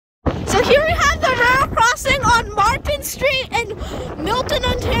Martin Street in Milton,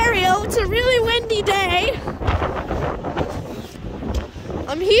 Ontario. It's a really windy day.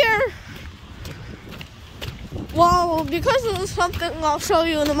 I'm here. Well, because of something I'll show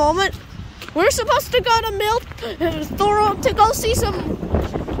you in a moment. We're supposed to go to Thorold to go see some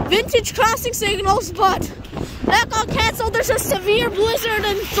vintage crossing signals, but that got canceled. There's a severe blizzard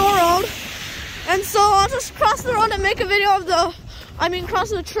in Thorold. And so I'll just cross the road and make a video of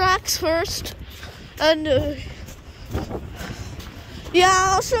cross the tracks first. And yeah,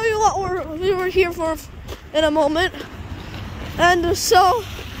 I'll show you what we were here for in a moment. And so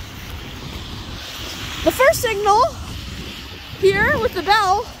the first signal here with the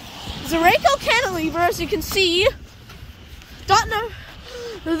bell is a Rayco cantilever, as you can see.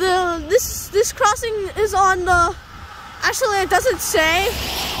 This crossing is on the, actually it doesn't say.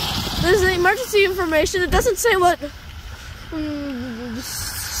 There's the emergency information. It doesn't say what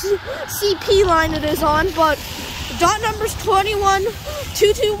CP line it is on, but dot number's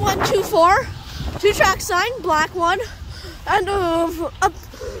 21-22124. 2-track sign, black one, and the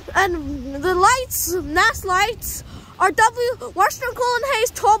lights, NAS lights, are Western Cullen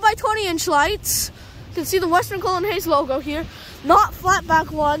Hayes 12 by 20 inch lights. You can see the Western Cullen Hayes logo here, not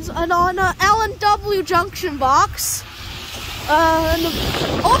flatback ones, and on a L&W junction box. And the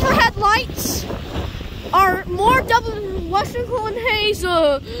overhead lights are more Western Cullen Hayes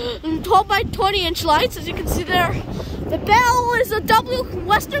 12 by 20 inch lights, as you can see there. The bell is a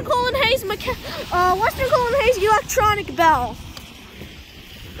Western Cullen Hayes electronic bell,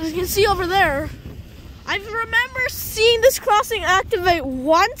 as you can see over there. I remember seeing this crossing activate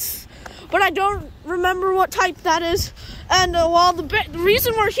once, but I don't remember what type that is. And the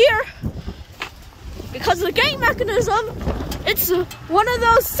reason we're here, because of the gate mechanism, it's one of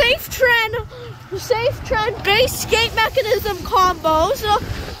those Safetran base gate mechanism combos. You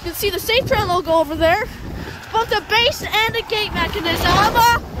can see the Safetran logo over there. It's both a base and a gate mechanism.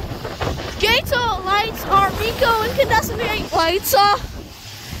 Gate lights are Rayco incandescent gate lights.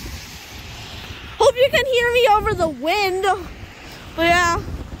 Hope you can hear me over the wind. But yeah.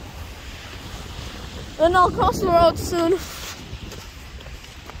 And I'll cross the road soon.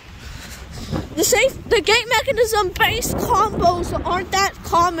 The gate mechanism based combos aren't that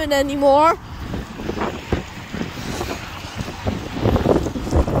common anymore.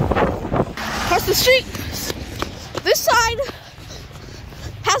 Across the street, this side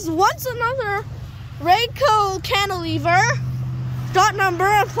has once another Rayco cantilever, dot number,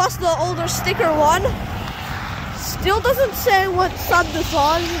 and plus the older sticker one. Still doesn't say what sub this is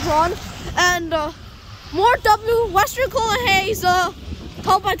on. And more Western Cullen Hayes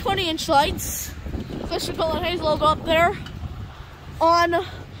 12 by 20 inch lights. Western Cullen Hayes logo up there on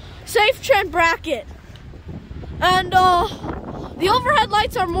Safetran bracket. And the overhead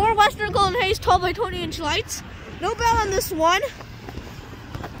lights are more Western Cullen Hayes 12 by 20 inch lights. No bell on this one.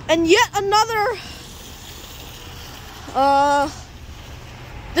 And yet another,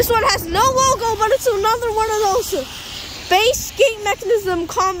 this one has no logo, but it's another one of those base gate mechanism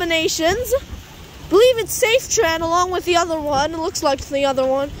combinations. I believe it's Safetran along with the other one. It looks like the other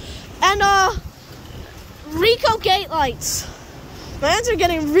one. And Rayco gate lights. My hands are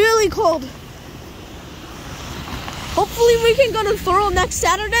getting really cold. Hopefully we can go to Thorold next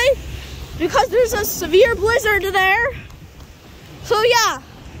Saturday, because there's a severe blizzard there. So yeah,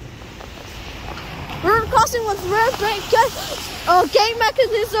 we're crossing with rare gate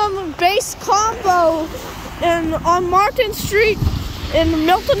mechanism base combo on Martin Street in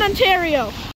Milton, Ontario.